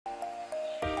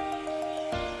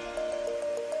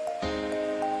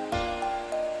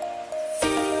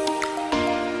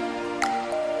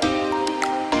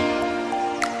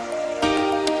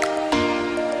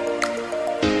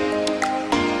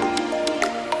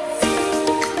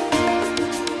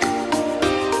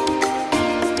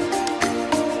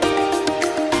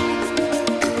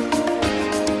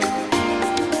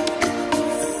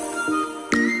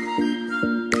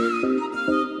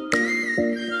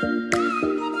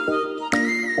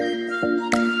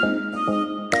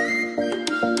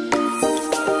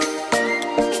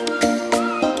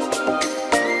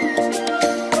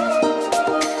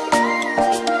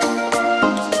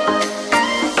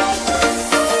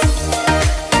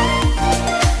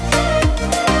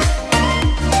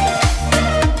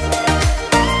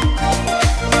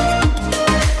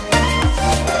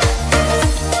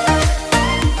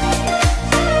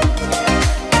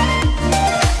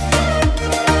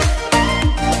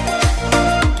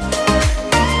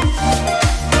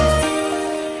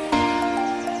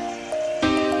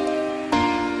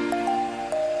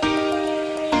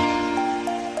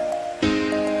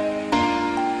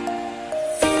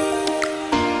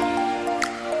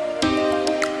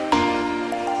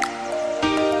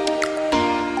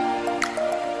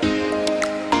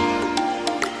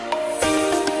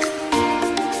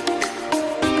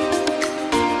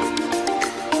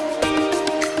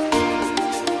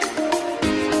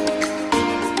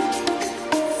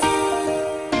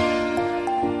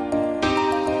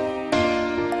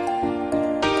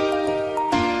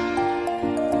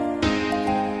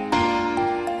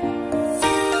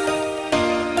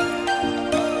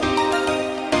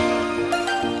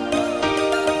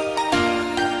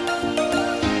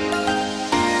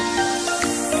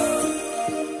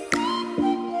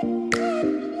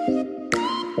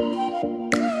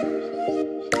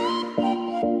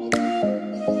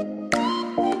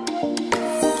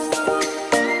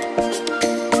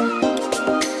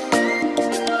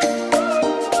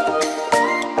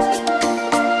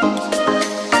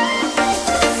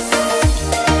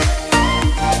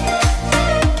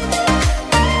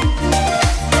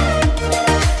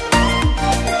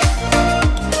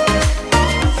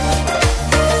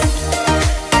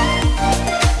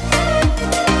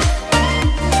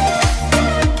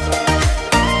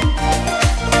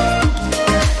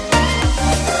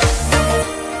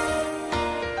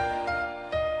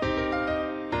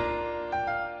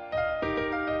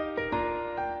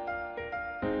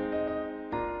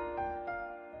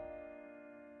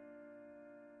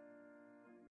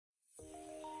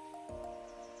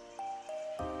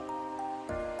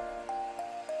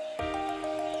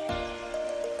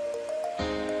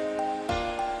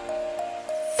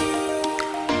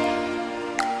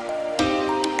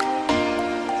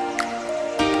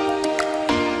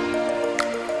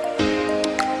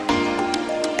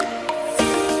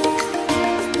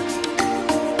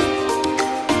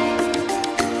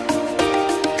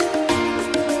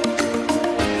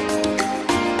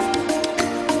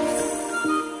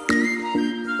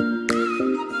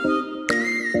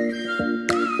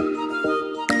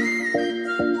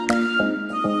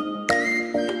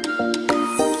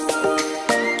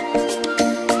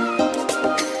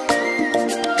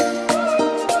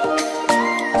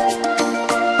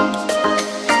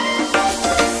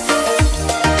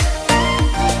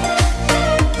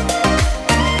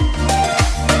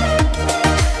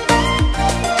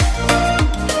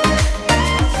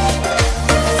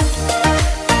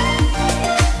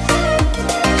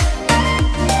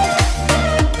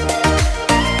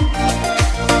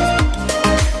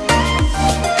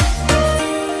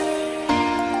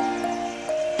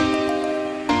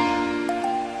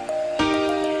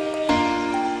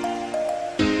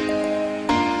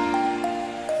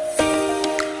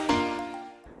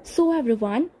So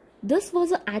everyone, this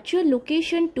was an actual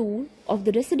location tour of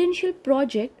the residential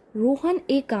project Rohan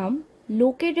Ekam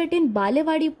located in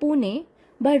Balewadi, Pune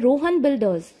by Rohan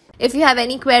Builders. If you have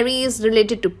any queries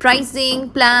related to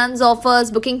pricing, plans,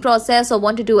 offers, booking process or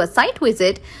want to do a site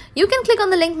visit, you can click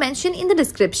on the link mentioned in the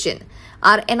description.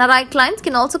 Our NRI clients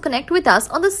can also connect with us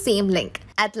on the same link.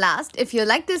 At last, if you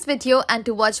like this video and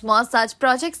to watch more such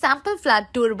project sample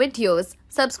flat tour videos,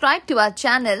 subscribe to our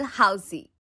channel Housey.